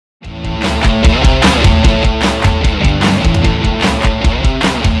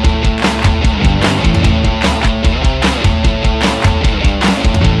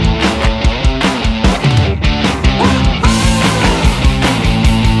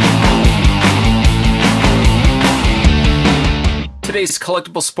Today's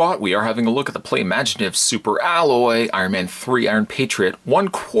collectible spot, we are having a look at the Playimaginative Super Alloy Iron Man 3 Iron Patriot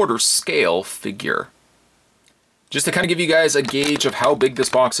 1/4 scale figure. Just to kind of give you guys a gauge of how big this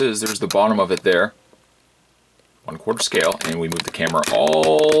box is, there's the bottom of it there. 1/4 scale, and we move the camera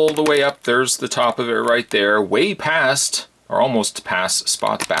all the way up. There's the top of it right there, way past, or almost past,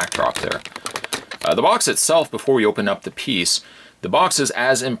 Spot's backdrop there. The box itself, before we open up the piece, the box is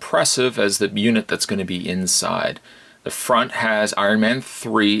as impressive as the unit that's going to be inside. The front has Iron Man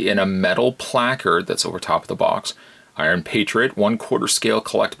 3 in a metal placard that's over top of the box. Iron Patriot 1/4 scale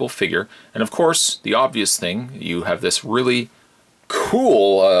collectible figure. And of course, the obvious thing, you have this really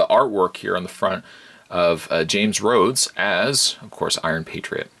cool artwork here on the front of James Rhodes as, of course, Iron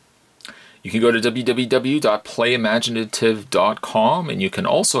Patriot. You can go to www.playimaginative.com, and you can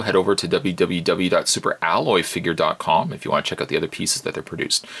also head over to www.superalloyfigure.com if you want to check out the other pieces that they're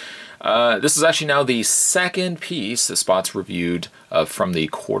produced. This is actually now the second piece that Spot's reviewed from the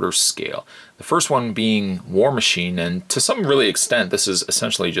 1/4 scale. The first one being War Machine, and to some really extent, this is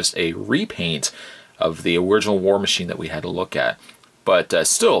essentially just a repaint of the original War Machine that we had to look at. But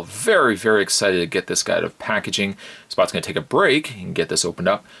still very, very excited to get this guy out of packaging. Spot's going to take a break and get this opened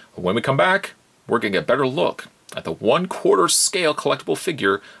up. But when we come back, we're going to get a better look at the 1/4 scale collectible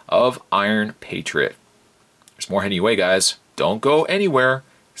figure of Iron Patriot. There's more heading your way, guys. Don't go anywhere.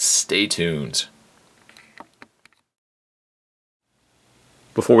 Stay tuned.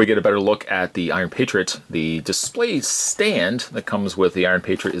 Before we get a better look at the Iron Patriot, the display stand that comes with the Iron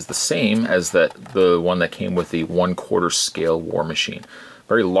Patriot is the same as the one that came with the 1/4 scale War Machine.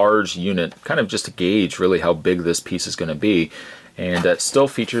 Very large unit, kind of just to gauge really how big this piece is going to be. And it still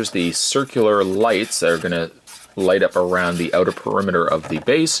features the circular lights that are going to light up around the outer perimeter of the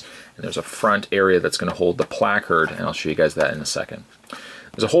base. And there's a front area that's going to hold the placard, and I'll show you guys that in a second.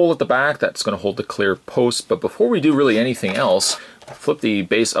 There's a hole at the back that's going to hold the clear post, but before we do really anything else, flip the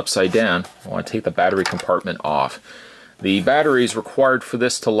base upside down. I want to take the battery compartment off. The batteries required for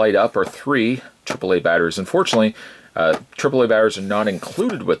this to light up are 3 AAA batteries. Unfortunately, AAA batteries are not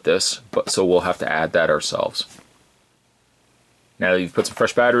included with this, so we'll have to add that ourselves. Now that you've put some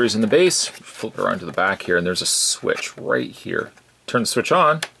fresh batteries in the base, flip it around to the back here, and there's a switch right here. Turn the switch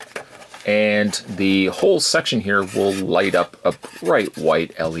on, and the whole section here will light up a bright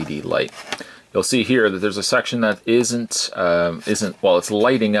white LED light. You'll see here that there's a section that isn't well, it's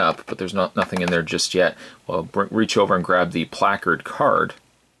lighting up, but there's nothing in there just yet. Well, reach over and grab the placard card.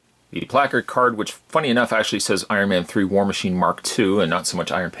 The placard card, which funny enough actually says Iron Man 3 War Machine Mark II and not so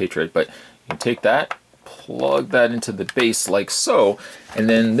much Iron Patriot, but you can take that, plug that into the base like so, and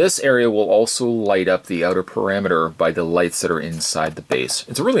then this area will also light up the outer perimeter by the lights that are inside the base.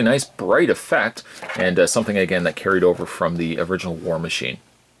 It's a really nice bright effect, and something again that carried over from the original War Machine.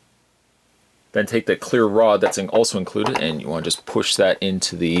 Then take the clear rod that's also included, and you want to just push that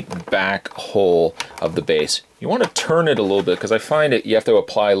into the back hole of the base. You want to turn it a little bit, because I find you have to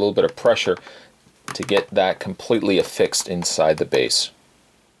apply a little bit of pressure to get that completely affixed inside the base.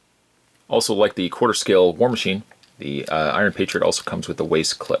 Also, like the 1/4 scale War Machine, the Iron Patriot also comes with a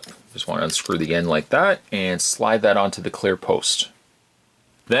waist clip. Just want to unscrew the end like that and slide that onto the clear post.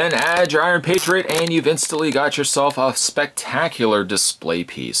 Then add your Iron Patriot and you've instantly got yourself a spectacular display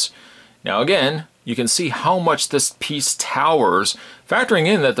piece. Now again, you can see how much this piece towers, factoring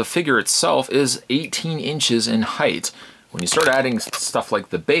in that the figure itself is 18 inches in height. When you start adding stuff like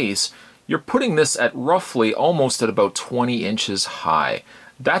the base, you're putting this at roughly almost at about 20 inches high.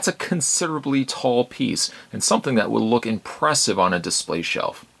 That's a considerably tall piece and something that will look impressive on a display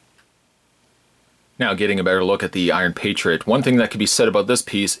shelf. Now, getting a better look at the Iron Patriot, one thing that can be said about this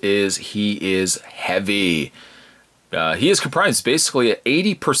piece is he is heavy. He is comprised basically at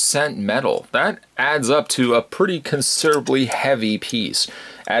 80% metal. That adds up to a pretty considerably heavy piece.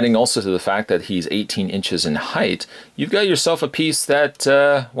 Adding also to the fact that he's 18 inches in height, you've got yourself a piece that,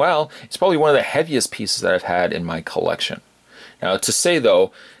 well, it's probably one of the heaviest pieces that I've had in my collection. Now, to say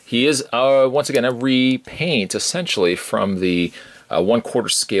though, he is once again a repaint essentially from the 1/4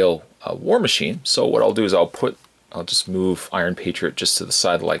 scale War Machine. So what I'll do is I'll just move Iron Patriot just to the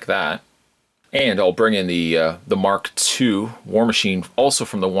side like that. And I'll bring in the Mark II War Machine, also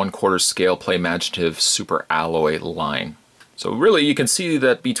from the 1/4 scale Playimaginative Super Alloy line. So really, you can see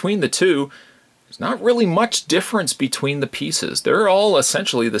that between the two, there's not really much difference between the pieces. They're all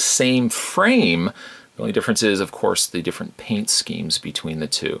essentially the same frame. The only difference is, of course, the different paint schemes between the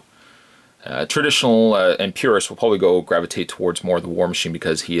two. Traditional and purists will probably gravitate towards more of the War Machine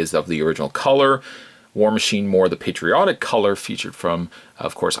because he is of the original color. War Machine more the patriotic color featured from,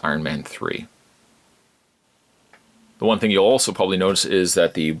 of course, Iron Man 3. The one thing you'll also probably notice is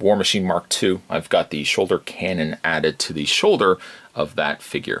that the War Machine Mark II, I've got the shoulder cannon added to the shoulder of that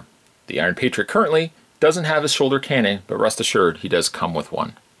figure. The Iron Patriot currently doesn't have a shoulder cannon, but rest assured he does come with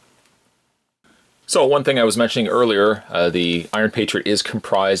one. So one thing I was mentioning earlier, the Iron Patriot is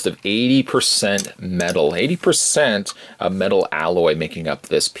comprised of 80% metal, 80% metal alloy making up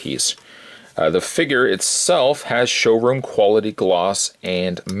this piece. The figure itself has showroom quality gloss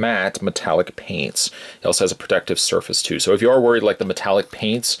and matte metallic paints. It also has a protective surface too. So if you are worried like the metallic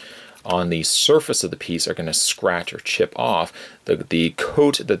paints on the surface of the piece are going to scratch or chip off, the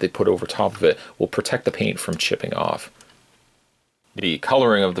coat that they put over top of it will protect the paint from chipping off. The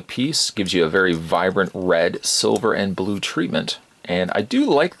coloring of the piece gives you a very vibrant red, silver, and blue treatment. And I do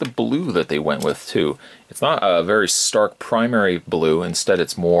like the blue that they went with too. It's not a very stark primary blue. Instead,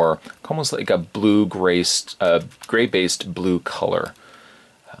 it's more almost like a blue gray-based blue color.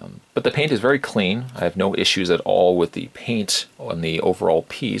 But the paint is very clean. I have no issues at all with the paint on the overall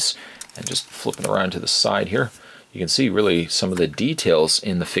piece. And just flipping around to the side here, you can see really some of the details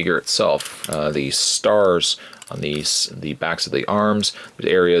in the figure itself. The stars on the backs of the arms,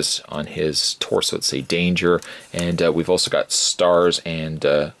 there's areas on his torso that say danger, and we've also got stars and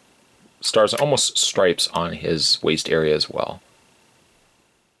almost stripes on his waist area as well.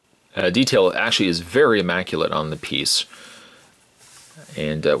 Detail actually is very immaculate on the piece,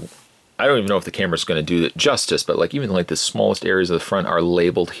 and I don't even know if the camera's going to do it justice, but like even like the smallest areas of the front are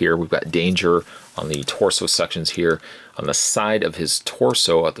labeled here. We've got danger on the torso sections here. On the side of his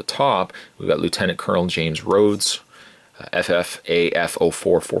torso at the top, we've got Lieutenant Colonel James Rhodes, FFAF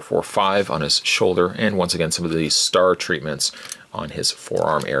 04445 on his shoulder, and once again some of these star treatments on his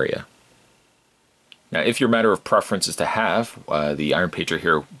forearm area. Now, if your matter of preference is to have the Iron Patriot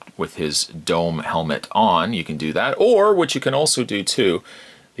here with his dome helmet on, you can do that. Or what you can also do too,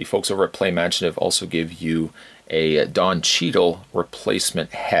 the folks over at Playimaginative also give you a Don Cheadle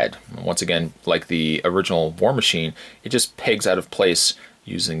replacement head. And once again, like the original War Machine, it just pegs out of place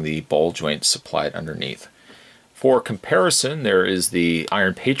using the ball joint supplied underneath. For comparison, there is the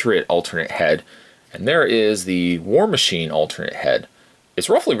Iron Patriot alternate head, and there is the War Machine alternate head. It's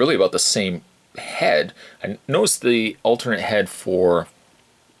roughly really about the same head. And notice the alternate head for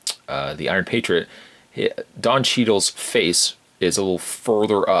the Iron Patriot, Don Cheadle's face is a little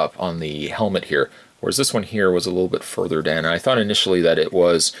further up on the helmet here, whereas this one here was a little bit further down. And I thought initially that it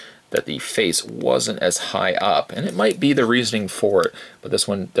was that the face wasn't as high up, and it might be the reasoning for it, but this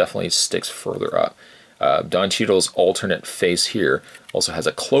one definitely sticks further up. Don Cheadle's alternate face here also has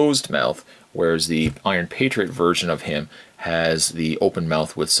a closed mouth, whereas the Iron Patriot version of him has the open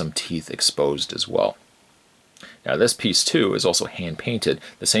mouth with some teeth exposed as well. Now this piece too is also hand painted.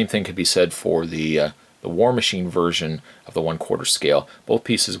 The same thing could be said for the War Machine version of the 1/4 scale. Both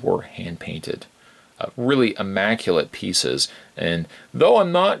pieces were hand painted. Really immaculate pieces, and though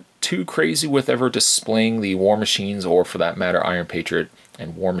I'm not too crazy with ever displaying the War Machines, or for that matter Iron Patriot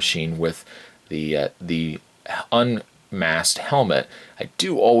and War Machine with the unmasked helmet, I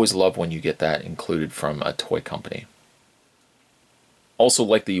do always love when you get that included from a toy company. Also,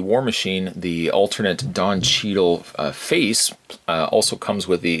 like the War Machine, the alternate Don Cheadle face also comes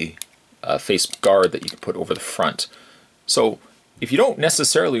with the face guard that you can put over the front. So if you don't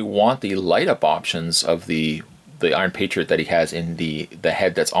necessarily want the light up options of the Iron Patriot that he has in the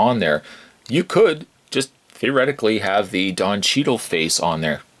head that's on there, you could just theoretically have the Don Cheadle face on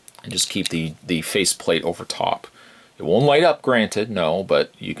there and just keep the face plate over top. It won't light up, granted, no,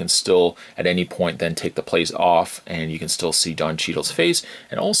 but you can still at any point then take the plate off and you can still see Don Cheadle's face.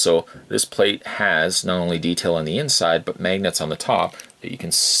 And also this plate has not only detail on the inside but magnets on the top that you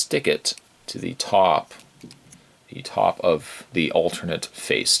can stick it to the top of the alternate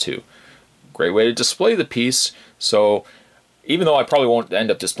face too. Great way to display the piece. So even though I probably won't end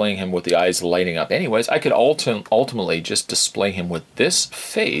up displaying him with the eyes lighting up anyways, I could ultimately just display him with this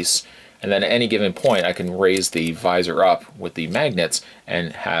face, and then at any given point I can raise the visor up with the magnets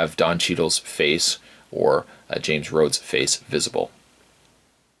and have Don Cheadle's face or James Rhodes' face visible.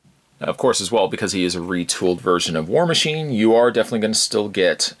 Now, of course, as well, because he is a retooled version of War Machine, you are definitely going to still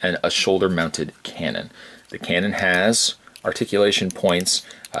get a shoulder-mounted cannon. The cannon has articulation points,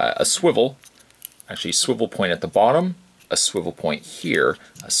 a swivel point at the bottom, a swivel point here,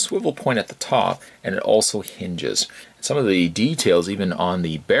 a swivel point at the top, and it also hinges. Some of the details, even on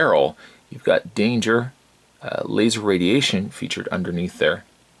the barrel, you've got danger, laser radiation featured underneath there.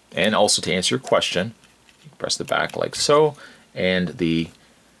 And also, to answer your question, you can press the back like so, and the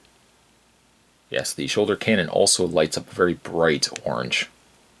shoulder cannon also lights up very bright orange.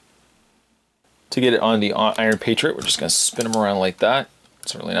 To get it on the Iron Patriot, we're just going to spin him around like that.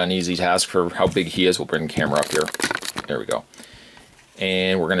 Certainly not an easy task for how big he is. We'll bring the camera up here. There we go.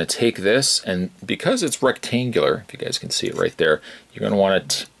 And we're going to take this, and because it's rectangular, if you guys can see it right there, you're going to want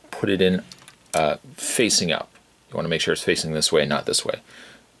to put it in facing up. You want to make sure it's facing this way, not this way.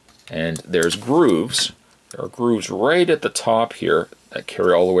 And there's grooves. There are grooves right at the top here that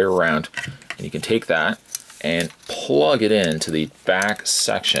carry all the way around. And you can take that and plug it into the back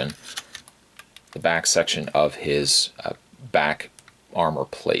section of his back armor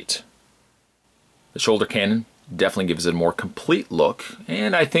plate. The shoulder cannon definitely gives it a more complete look,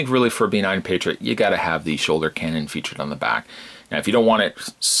 and I think really for being Iron Patriot, you gotta have the shoulder cannon featured on the back. Now if you don't want it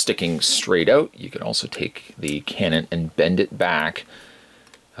sticking straight out, you can also take the cannon and bend it back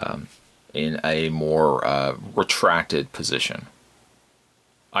in a more retracted position.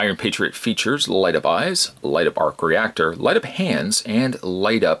 Iron Patriot features light up eyes, light up arc reactor, light up hands, and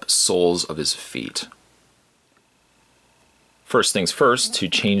light up soles of his feet. First things first, to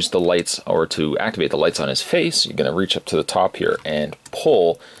change the lights or to activate the lights on his face, you're going to reach up to the top here and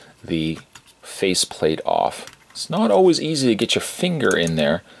pull the face plate off. It's not always easy to get your finger in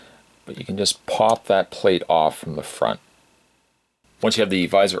there, but you can just pop that plate off from the front. Once you have the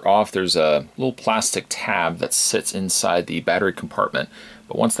visor off, there's a little plastic tab that sits inside the battery compartment.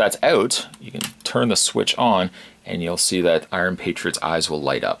 But once that's out, you can turn the switch on and you'll see that Iron Patriot's eyes will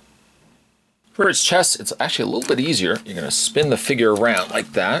light up. For its chest, it's actually a little bit easier. You're going to spin the figure around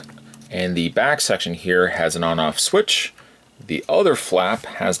like that, and the back section here has an on-off switch. The other flap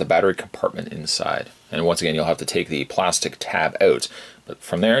has the battery compartment inside. And once again, you'll have to take the plastic tab out. But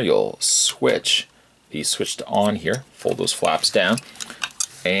from there, you'll switch the switch to on here, fold those flaps down,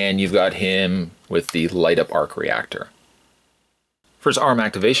 and you've got him with the light up arc reactor. For his arm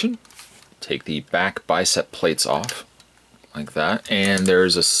activation, take the back bicep plates off like that, and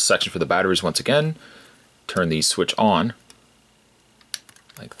there's a section for the batteries once again. Turn the switch on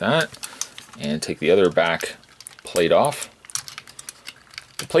like that, and take the other back plate off.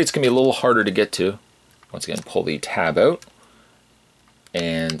 The plates can be a little harder to get to. Once again, pull the tab out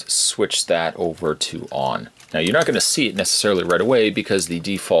and switch that over to on. Now you're not going to see it necessarily right away because the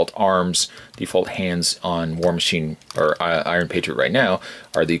default hands on War Machine or Iron Patriot right now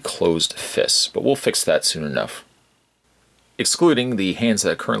are the closed fists, but we'll fix that soon enough. Excluding the hands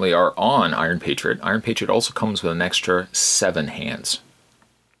that currently are on Iron Patriot also comes with an extra 7 hands.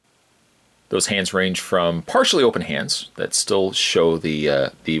 Those hands range from partially open hands that still show the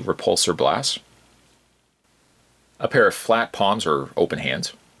repulsor blast, a pair of flat palms or open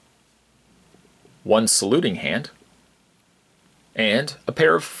hands, one saluting hand, and a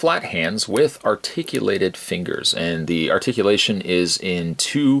pair of flat hands with articulated fingers. And the articulation is in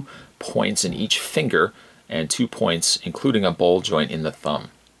 2 points in each finger and 2 points including a ball joint in the thumb.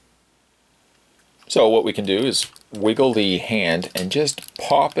 So what we can do is wiggle the hand and just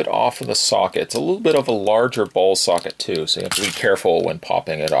pop it off of the socket. It's a little bit of a larger ball socket too, so you have to be careful when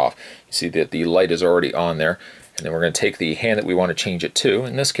popping it off. You see that the light is already on there. And then we're going to take the hand that we want to change it to.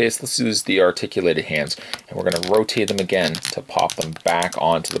 In this case, let's use the articulated hands. And we're going to rotate them again to pop them back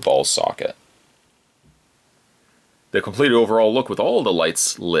onto the ball socket. The completed overall look with all the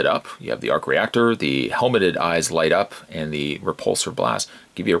lights lit up. You have the arc reactor, the helmeted eyes light up, and the repulsor blast.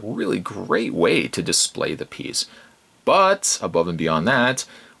 Give you a really great way to display the piece. But above and beyond that,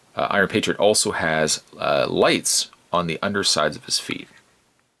 Iron Patriot also has lights on the undersides of his feet.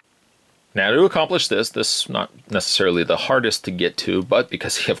 Now to accomplish this is not necessarily the hardest to get to, but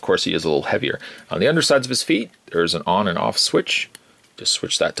because of course he is a little heavier. On the undersides of his feet, there's an on and off switch. Just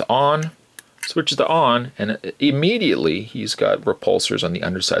switch that to on, switches to on, and immediately he's got repulsors on the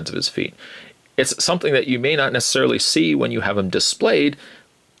undersides of his feet. It's something that you may not necessarily see when you have him displayed,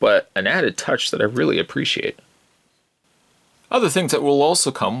 but an added touch that I really appreciate. Other things that will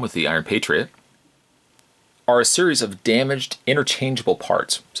also come with the Iron Patriot are a series of damaged interchangeable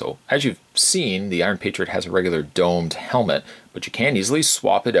parts. So as you've seen, the Iron Patriot has a regular domed helmet, but you can easily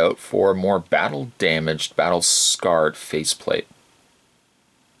swap it out for a more battle-damaged, battle-scarred faceplate.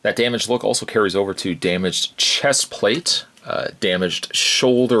 That damaged look also carries over to damaged chest plate, damaged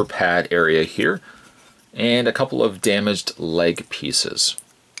shoulder pad area here, and a couple of damaged leg pieces.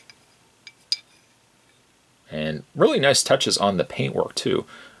 And really nice touches on the paintwork too.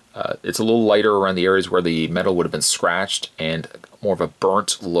 It's a little lighter around the areas where the metal would have been scratched and more of a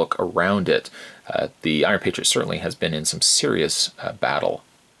burnt look around it. The Iron Patriot certainly has been in some serious battle.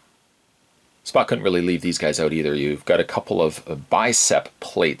 Spot couldn't really leave these guys out either. You've got a couple of bicep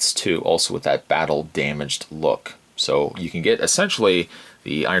plates too, also with that battle damaged look. So you can get essentially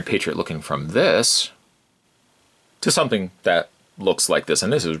the Iron Patriot looking from this to something that looks like this.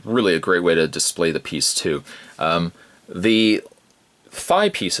 And this is really a great way to display the piece too. The thigh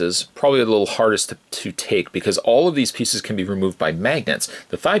pieces, probably a little hardest to take because all of these pieces can be removed by magnets.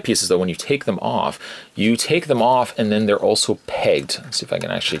 The thigh pieces, though, when you take them off and then they're also pegged. Let's see if I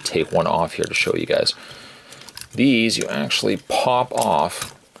can actually take one off here to show you guys. These you actually pop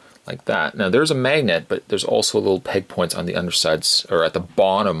off like that. Now there's a magnet, but there's also little peg points on the undersides or at the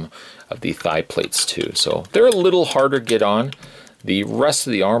bottom of the thigh plates too. So they're a little harder to get on. The rest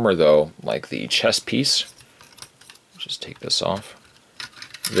of the armor though, like the chest piece, just take this off.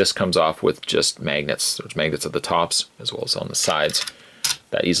 This comes off with just magnets. There's magnets at the tops as well as on the sides.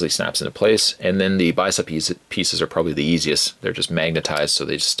 That easily snaps into place. And then the bicep pieces are probably the easiest. They're just magnetized, so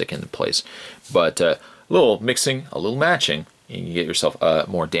they just stick into place. But a little mixing, a little matching, and you get yourself a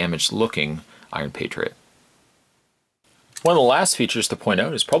more damaged looking Iron Patriot. One of the last features to point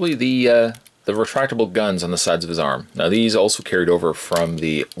out is probably the retractable guns on the sides of his arm. Now these also carried over from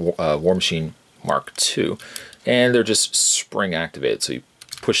the War Machine Mark II, and they're just spring activated. So you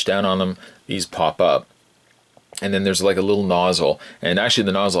push down on them, these pop up, and then there's like a little nozzle, and actually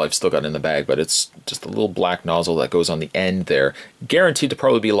the nozzle I've still got in the bag, but it's just a little black nozzle that goes on the end there, guaranteed to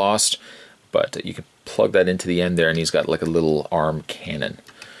probably be lost, but you can plug that into the end there, and he's got like a little arm cannon.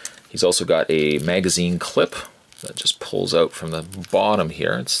 He's also got a magazine clip that just pulls out from the bottom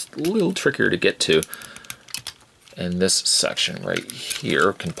here. It's a little trickier to get to, and this section right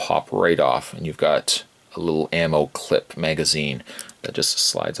here can pop right off, and you've got a little ammo clip magazine that just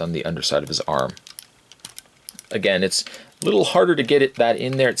slides on the underside of his arm. Again, it's a little harder to get that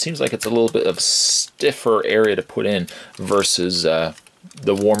in there. It seems like it's a little bit of stiffer area to put in versus the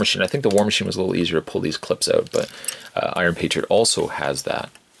War Machine. I think the War Machine was a little easier to pull these clips out, but Iron Patriot also has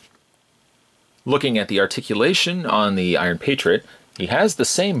that. Looking at the articulation on the Iron Patriot, he has the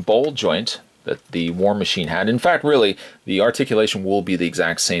same ball joint that the War Machine had. In fact, really, the articulation will be the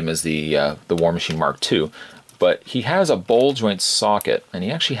exact same as the War Machine Mark II, but he has a ball joint socket, and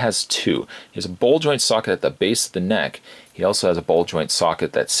he actually has two. He has a ball joint socket at the base of the neck. He also has a ball joint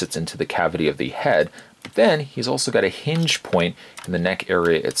socket that sits into the cavity of the head, but then he's also got a hinge point in the neck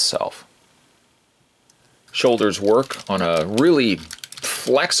area itself. Shoulders work on a really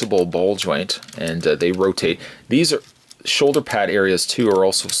flexible ball joint, and they rotate. These are shoulder pad areas too are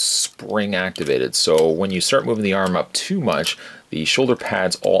also spring activated, so when you start moving the arm up too much, the shoulder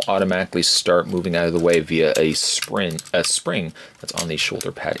pads all automatically start moving out of the way via a spring that's on the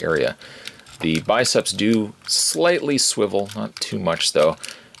shoulder pad area. The biceps do slightly swivel, not too much though.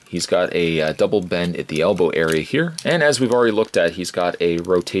 He's got a double bend at the elbow area here, and as we've already looked at, he's got a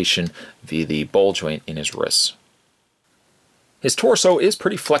rotation via the ball joint in his wrists. His torso is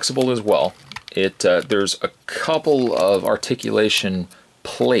pretty flexible as well. There's a couple of articulation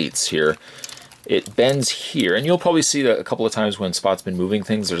plates here. It bends here, and you'll probably see that a couple of times when Spot's been moving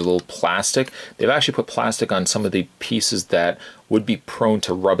things, there's a little plastic. They've actually put plastic on some of the pieces that would be prone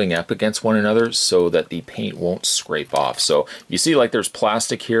to rubbing up against one another so that the paint won't scrape off. So you see like there's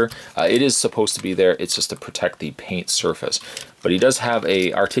plastic here. It is supposed to be there. It's just to protect the paint surface. But he does have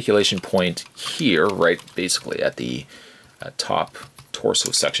a articulation point here, right basically at the top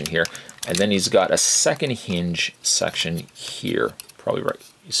torso section here. And then he's got a second hinge section here, probably right.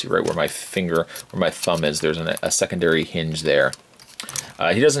 You see right where my finger, where my thumb is, there's a secondary hinge there.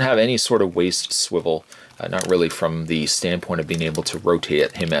 He doesn't have any sort of waist swivel, not really from the standpoint of being able to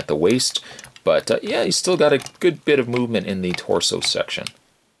rotate him at the waist, but yeah, he's still got a good bit of movement in the torso section.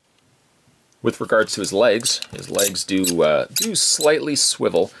 With regards to his legs do slightly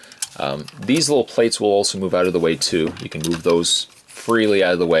swivel. These little plates will also move out of the way too. You can move those freely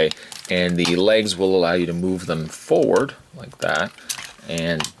out of the way, and the legs will allow you to move them forward like that,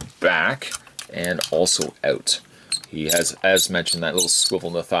 and back, and also out. He has, as mentioned, that little swivel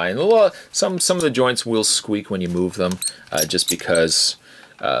in the thigh, and some of the joints will squeak when you move them, just because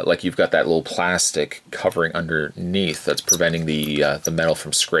like you've got that little plastic covering underneath that's preventing the metal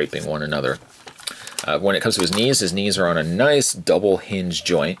from scraping one another. When it comes to his knees are on a nice double hinge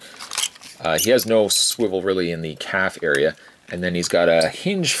joint. He has no swivel really in the calf area, and then he's got a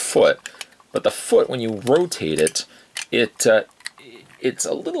hinge foot, but the foot, when you rotate it, it's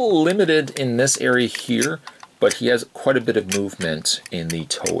a little limited in this area here, but he has quite a bit of movement in the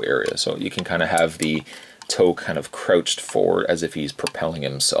toe area, so you can kind of have the toe kind of crouched forward as if he's propelling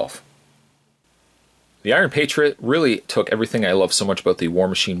himself. The Iron Patriot really took everything I love so much about the War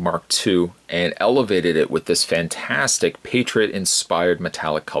Machine Mark II and elevated it with this fantastic Patriot-inspired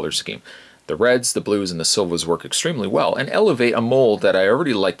metallic color scheme. The reds, the blues, and the silvers work extremely well and elevate a mold that I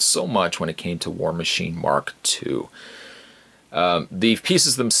already liked so much when it came to War Machine Mark II. The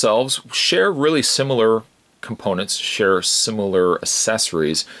pieces themselves share really similar components, share similar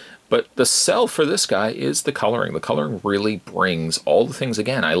accessories, But the sell for this guy is the coloring. The coloring really brings all the things,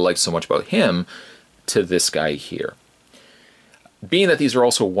 again, I like so much about him to this guy here. Being that these are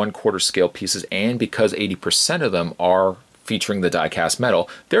also 1/4 scale pieces, and because 80% of them are featuring the die-cast metal,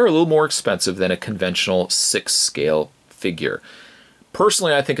 they're a little more expensive than a conventional 6 scale figure.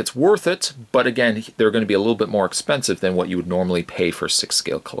 Personally, I think it's worth it, but again, they're going to be a little bit more expensive than what you would normally pay for 6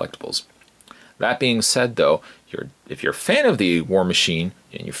 scale collectibles. That being said, though, if you're a fan of the War Machine,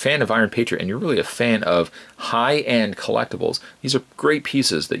 and you're a fan of Iron Patriot, and you're really a fan of high-end collectibles, these are great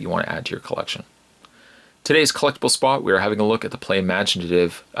pieces that you want to add to your collection. Today's collectible spot, we are having a look at the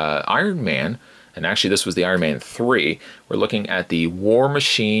Playimaginative Iron Man, and actually this was the Iron Man 3. We're looking at the War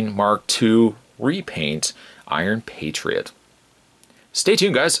Machine Mark II repaint Iron Patriot. Stay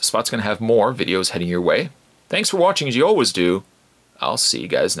tuned, guys. Spot's going to have more videos heading your way. Thanks for watching, as you always do. I'll see you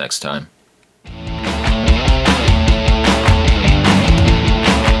guys next time.